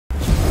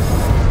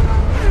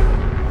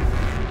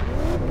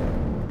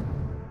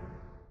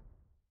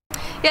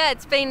Yeah,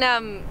 it's been,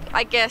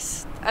 I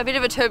guess, a bit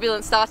of a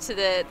turbulent start to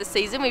the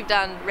season. We've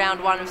done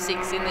round 1 of 6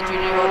 in the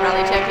Junior World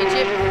Rally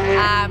Championship.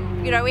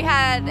 You know,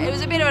 it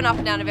was a bit of an up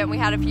and down event. We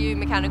had a few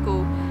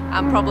mechanical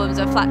problems,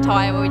 a flat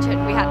tyre where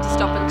we had to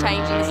stop and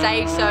change in the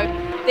stage. So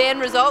the end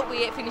result,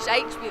 we finished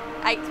 8th,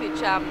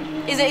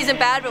 which isn't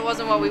bad, but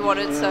wasn't what we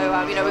wanted.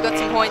 So you know, we got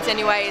some points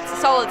anyway. It's a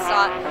solid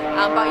start,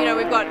 but you know,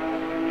 we've got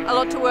a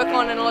lot to work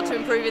on and a lot to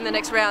improve in the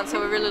next round. So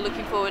we're really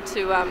looking forward to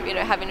you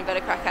know, having a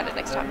better crack at it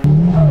next time.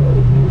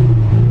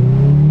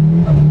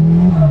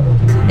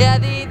 Yeah,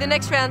 the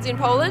next round's in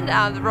Poland.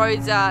 The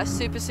roads are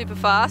super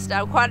fast.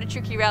 Quite a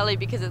tricky rally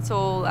because it's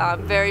all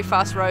very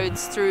fast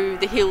roads through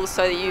the hills,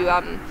 so that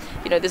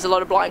you know, there's a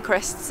lot of blind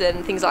crests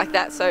and things like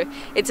that. So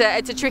it's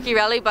a tricky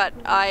rally, but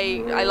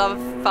I love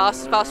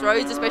fast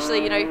roads,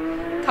 especially, you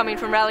know, coming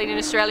from rallying in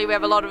Australia. We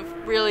have a lot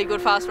of really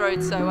good fast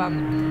roads, so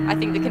I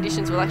think the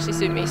conditions will actually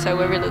suit me. So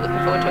we're really looking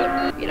forward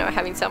to it. You know,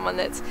 having someone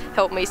that's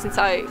helped me since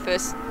I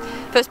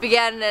first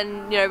began,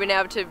 and you know, being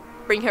able to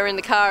bring her in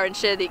the car and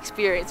share the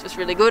experience was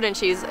really good. And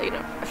she's, you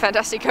know, a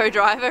fantastic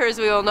co-driver, as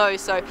we all know.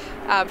 So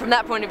from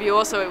that point of view,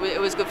 also it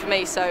was good for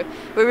me. So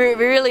we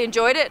really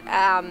enjoyed it.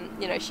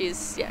 You know,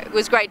 it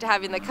was great to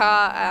have in the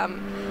car.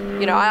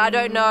 You know, I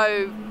don't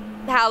know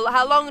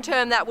how long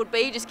term that would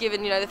be, just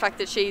given, you know, the fact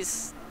that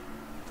she's,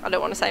 I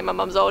don't want to say my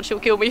mum's old, she'll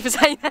kill me for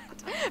saying that,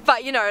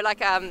 but you know,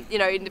 like you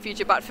know, in the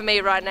future. But for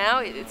me right now,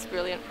 it's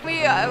brilliant. We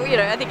you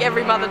know, I think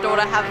every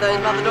mother-daughter have those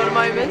mother-daughter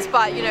moments,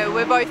 but you know,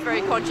 we're both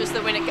very conscious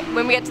that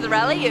when we get to the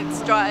rally, it's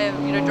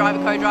you know, driver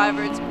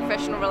co-driver, it's a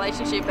professional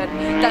relationship,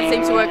 and that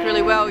seems to work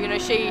really well. You know,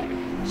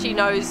 she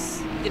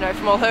knows, you know,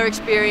 from all her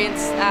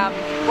experience,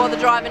 what the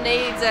driver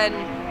needs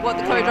and what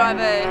the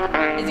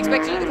co-driver is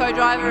expected of the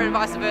co-driver, and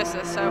vice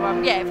versa.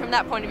 So yeah, from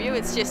that point of view,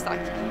 it's just like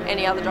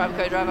any other driver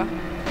co-driver.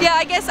 Yeah,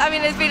 I guess, I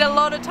mean, there's been a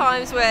lot of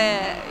times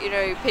where, you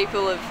know,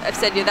 people have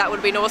said, yeah, that would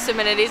have been awesome,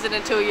 and it isn't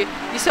until you're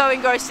so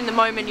engrossed in the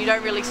moment, you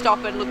don't really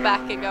stop and look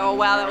back and go, oh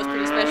wow, that was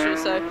pretty special.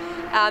 So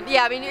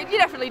yeah, I mean, you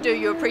definitely do,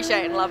 you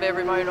appreciate and love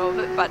every moment of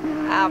it, but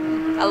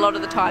a lot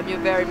of the time you're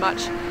very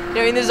much, you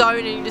know, in the zone,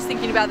 and you're just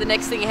thinking about the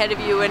next thing ahead of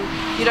you,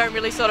 and you don't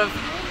really sort of,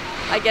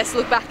 I guess,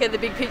 look back at the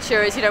big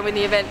picture. As you know, in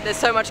the event there's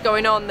so much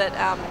going on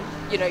that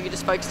you know, you're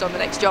just focused on the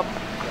next job.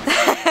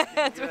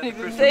 That's really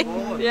the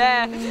thing.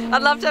 Yeah,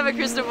 I'd love to have a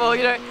crystal ball.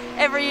 You know,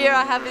 every year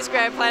I have this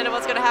grand plan of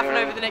what's going to happen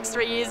over the next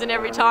 3 years, and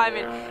every time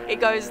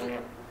it goes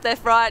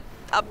left, right,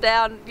 up,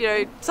 down, you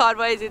know,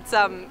 sideways. It's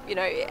you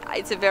know,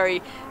 it's a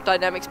very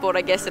dynamic sport,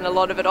 I guess, and a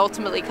lot of it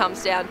ultimately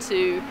comes down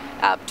to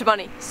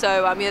money.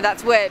 So you know,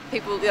 that's where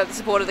people, you know, the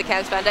support of the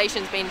CAMS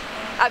Foundation's been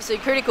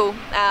absolutely critical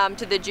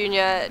to the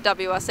Junior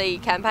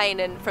WRC campaign,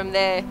 and from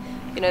there,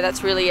 you know,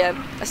 that's really a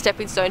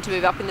stepping stone to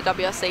move up in the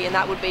WRC, and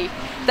that would be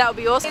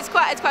awesome. It's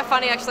quite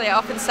funny actually. I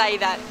often say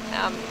that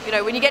you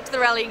know, when you get to the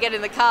rally and get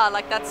in the car,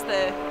 like that's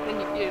then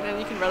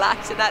you can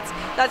relax, and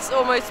that's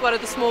almost one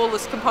of the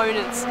smallest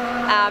components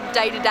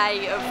day to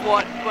day of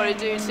what to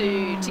do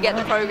to get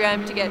the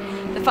program, to get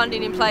the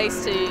funding in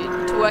place,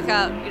 to work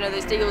out, you know,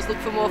 those deals, look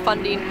for more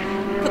funding,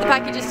 put the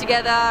packages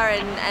together,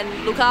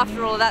 and look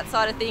after all of that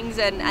side of things,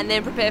 and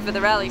then prepare for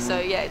the rally. So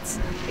yeah,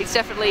 it's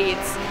definitely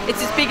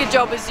it's as big a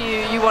job as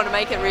you want to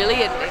make it, really,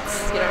 and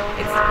it's, you know,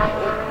 it's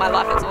all my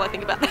life, that's all I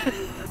think about.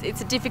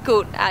 It's a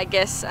difficult, I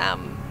guess,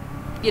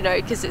 you know,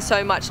 because it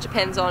so much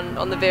depends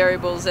on the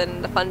variables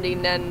and the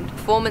funding and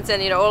performance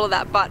and, you know, all of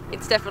that. But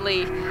it's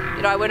definitely,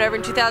 you know, I went over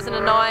in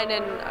 2009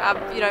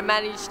 and you know,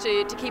 managed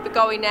to keep it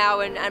going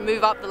now and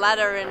move up the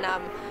ladder. And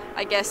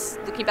I guess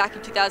looking back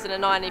in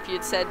 2009, if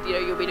you'd said, you know,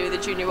 you'll be doing the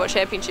Junior World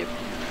Championship,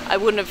 I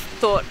wouldn't have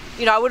thought,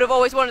 you know, I would have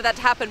always wanted that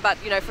to happen, but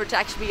you know, for it to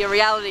actually be a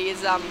reality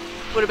is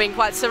would have been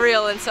quite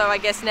surreal. And so I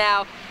guess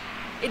now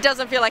it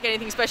doesn't feel like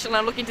anything special, and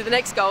I'm looking to the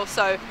next goal.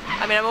 So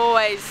I mean, I'm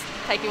always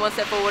taking one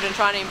step forward and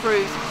trying to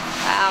improve.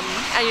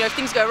 And you know, if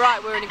things go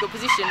right, we're in a good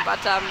position.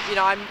 But you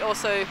know, I'm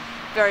also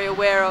very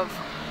aware of,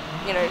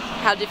 you know,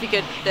 how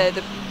difficult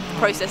the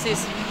process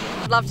is.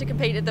 I'd love to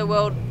compete at the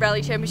World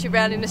Rally Championship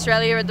round in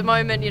Australia. At the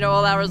moment, you know,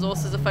 all our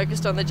resources are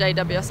focused on the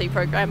JWRC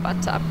program, but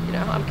you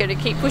know, I'm going to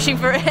keep pushing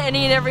for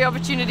any and every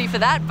opportunity for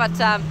that. But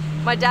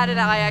my dad and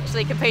I are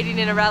actually competing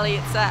in a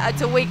rally.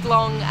 It's a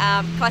week-long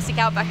classic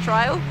outback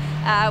trial.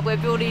 We're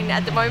building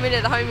at the moment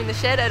at the home in the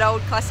shed an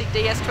old classic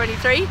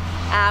DS23,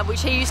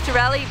 which he used to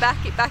rally back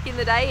in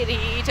the day, and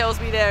he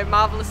tells me they're a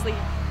marvellously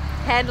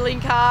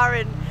handling car,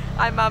 and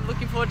I'm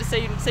looking forward to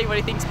seeing what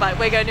he thinks. But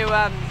we're going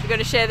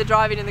to share the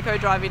driving and the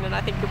co-driving, and I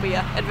think it'll be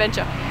an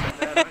adventure.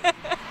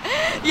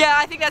 Yeah,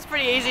 I think that's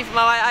pretty easy for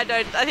my. I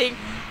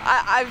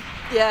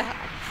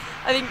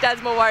think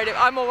Dad's more worried.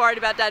 I'm more worried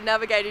about Dad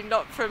navigating,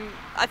 not from.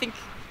 I think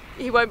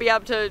he won't be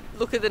able to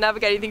look at the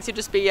navigating things. He'll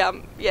just be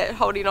yeah,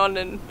 holding on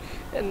and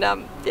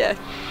yeah,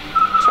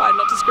 trying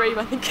not to scream,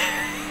 I think.